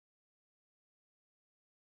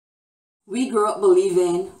We grew up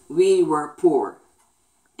believing we were poor.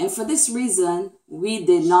 And for this reason, we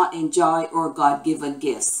did not enjoy our God-given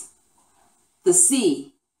gifts. The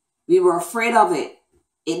sea, we were afraid of it.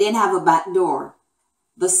 It didn't have a back door.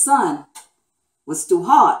 The sun was too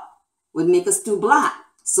hot, would make us too black,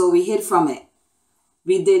 so we hid from it.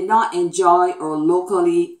 We did not enjoy our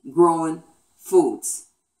locally grown foods.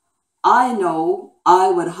 I know I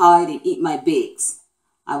would hide and eat my bakes.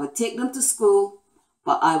 I would take them to school,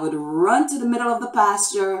 but I would run to the middle of the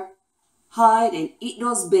pasture, hide and eat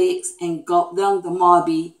those bakes and gulp down the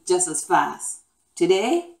mobby just as fast.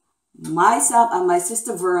 Today, myself and my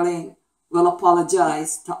sister Verlin will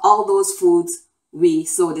apologize to all those foods we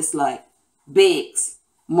so dislike. Bakes,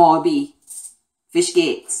 mobby, fish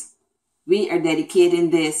cakes. We are dedicating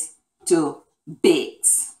this to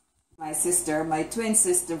bakes. My sister, my twin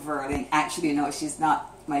sister Verlin, actually no, she's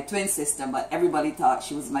not my twin sister, but everybody thought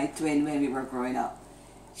she was my twin when we were growing up.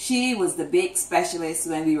 She was the bake specialist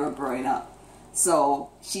when we were growing up.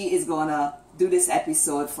 So she is gonna do this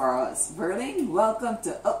episode for us. Verlin, welcome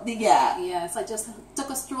to Up the Gap. Yes, I just took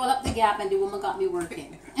a stroll up the gap and the woman got me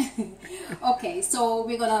working. Okay, so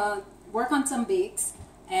we're gonna work on some bakes,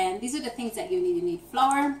 and these are the things that you need. You need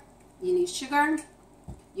flour, you need sugar,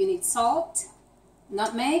 you need salt,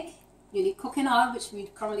 nutmeg, you need cooking oil, which we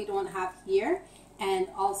currently don't have here, and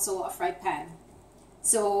also a fried pan.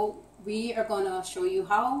 So we are gonna show you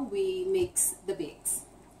how we mix the bakes.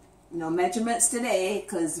 No measurements today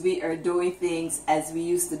because we are doing things as we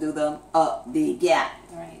used to do them up the gap.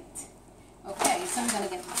 Right. Okay, so I'm gonna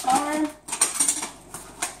get the flour.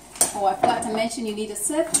 Oh, I forgot to mention you need a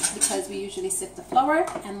sieve because we usually sift the flour,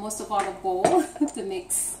 and most of all a bowl to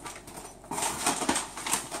mix.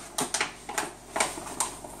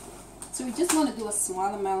 So we just want to do a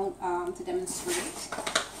small amount to demonstrate.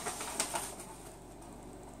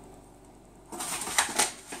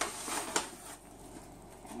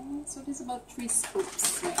 Okay, so there's about 3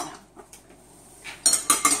 scoops right now.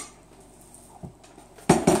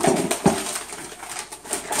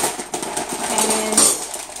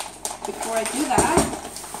 Before I do that,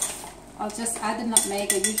 I'll just add the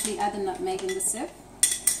nutmeg. I usually add the nutmeg in the sieve.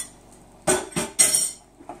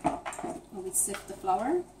 We sift the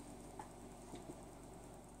flour.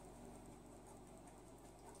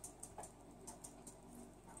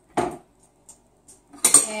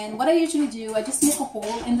 And what I usually do, I just make a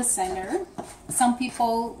hole in the center. Some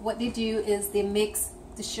people, what they do is they mix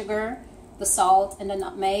the sugar, the salt, and the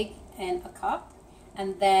nutmeg in a cup,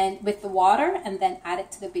 and then with the water, and then add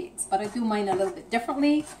it to the bakes. But I do mine a little bit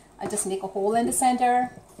differently. I just make a hole in the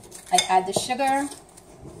center. I add the sugar.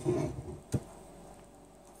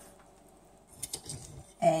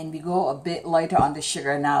 And we go a bit lighter on the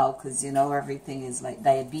sugar now because you know everything is like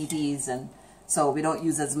diabetes, and so we don't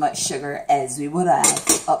use as much sugar as we would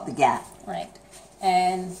have up the gap. Right.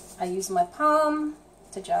 And I use my palm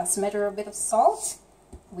to just measure a bit of salt.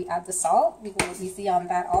 We add the salt. We go easy on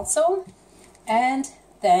that also. And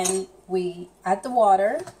then we add the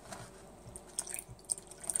water.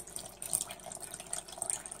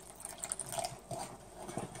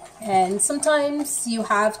 And sometimes you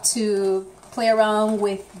have to play around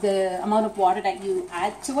with the amount of water that you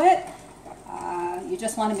add to it. You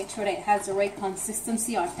just want to make sure that it has the right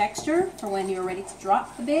consistency or texture for when you're ready to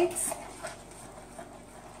drop the bakes.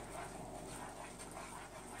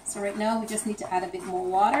 So right now we just need to add a bit more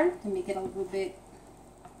water to make it a little bit .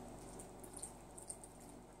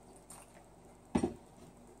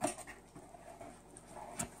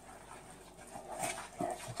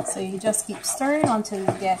 So you just keep stirring until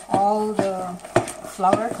you get all the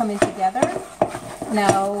flour coming together.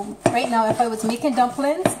 Now, right now, if I was making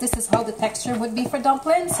dumplings, this is how the texture would be for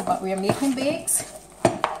dumplings, but we are making bakes.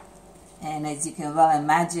 And as you can well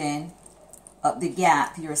imagine, up the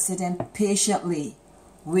gap, you're sitting patiently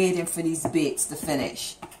waiting for these bakes to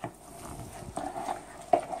finish.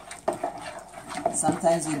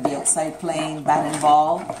 Sometimes we'd be outside playing bat and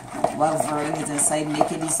ball while Verlin is inside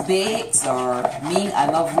making these bakes, or me, I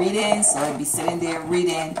love reading, so I'd be sitting there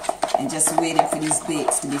reading and just waiting for these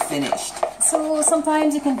bakes to be finished. So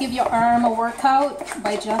sometimes you can give your arm a workout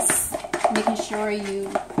by just making sure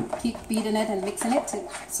you keep beating it and mixing it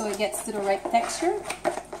so it gets to the right texture.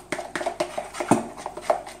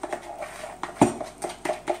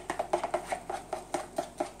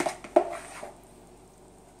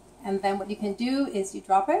 And then what you can do is you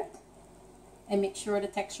drop it and make sure the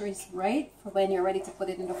texture is right for when you're ready to put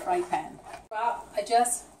it in the fry pan. I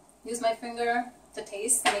just use my finger to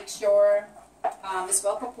taste to make sure it's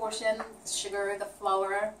well proportioned, the sugar, the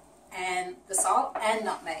flour, and the salt and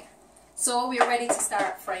nutmeg. So we're ready to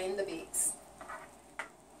start frying the bakes.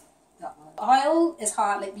 Oil is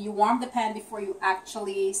hot, like you warm the pan before you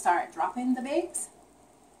actually start dropping the bakes.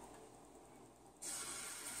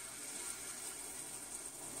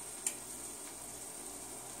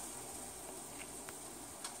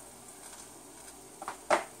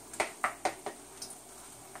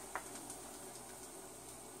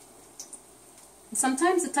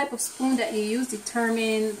 Sometimes the type of spoon that you use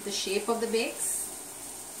determine the shape of the bakes.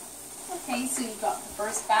 Okay, so you got the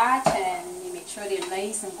first batch and you make sure they're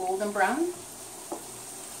nice and golden brown.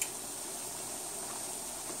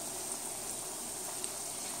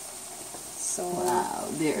 So wow,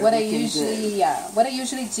 what I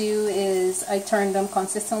usually do is I turn them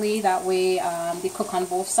consistently, that way they cook on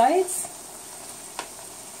both sides.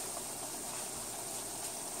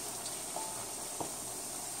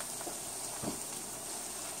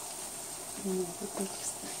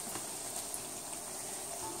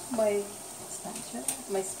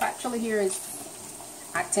 My spatula here is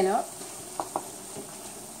acting up.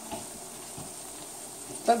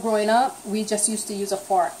 But growing up, we just used to use a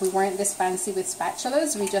fork. We weren't this fancy with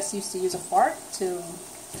spatulas. We just used to use a fork to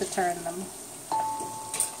turn them.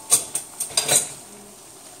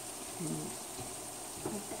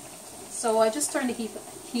 So I just turned the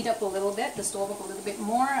heat up a little bit, the stove up a little bit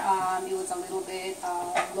more. It was a little bit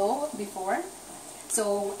low before.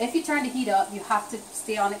 So if you turn the heat up, you have to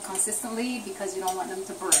stay on it consistently because you don't want them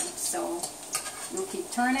to burn. So you'll keep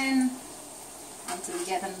turning until you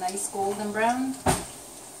get a nice golden brown.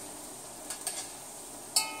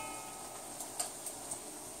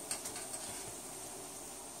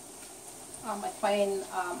 I find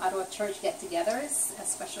at our church get-togethers,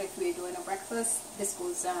 especially if we're doing a breakfast, this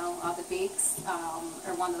goes down. The bakes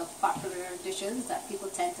are one of the popular dishes that people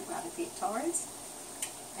tend to gravitate towards.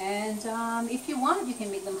 And if you want, you can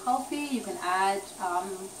make them healthy. You can add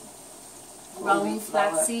ground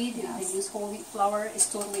flaxseed. Yes. You can use whole wheat flour.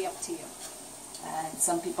 It's totally up to you. And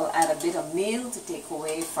some people add a bit of meal to take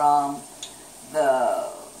away from the,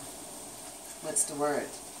 what's the word,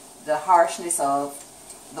 the harshness of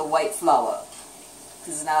the white flour.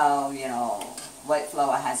 Because now, you know, white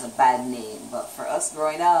flour has a bad name. But for us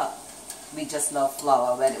growing up, we just love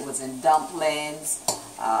flour, whether it was in dumplings,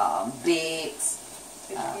 bakes,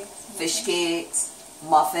 fish cakes,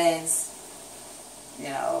 muffins. You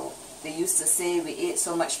know, they used to say we ate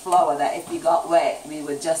so much flour that if we got wet, we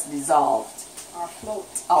would just dissolve. Or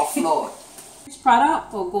float. Or float. Finished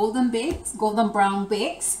product for golden bakes, golden brown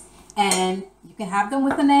bakes, and you can have them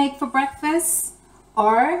with an egg for breakfast,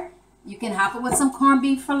 or you can have it with some corned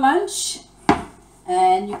beef for lunch.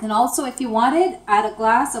 And you can also, if you wanted, add a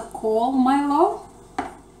glass of cold Milo.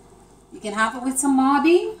 You can have it with some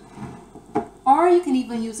Mobby, or you can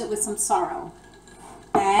even use it with some sorrel.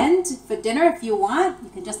 And for dinner, if you want, you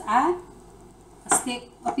can just add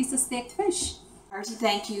a piece of steak fish. Hearty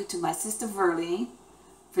thank you to my sister Verlie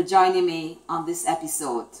for joining me on this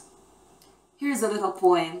episode. Here's a little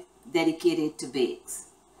poem dedicated to bakes.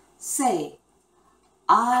 Say,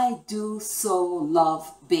 I do so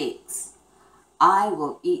love bakes. I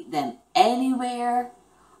will eat them anywhere.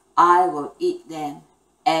 I will eat them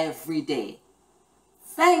every day.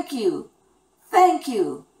 Thank you, thank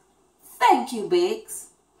you, thank you, bakes.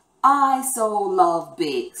 I so love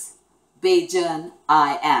bakes. Bajan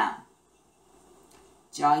I am.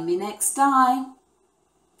 Join me next time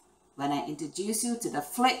when I introduce you to the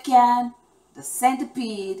flake can, the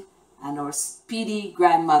centipede, and our speedy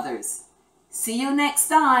grandmothers. See you next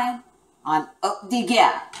time on Up the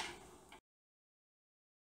Gap.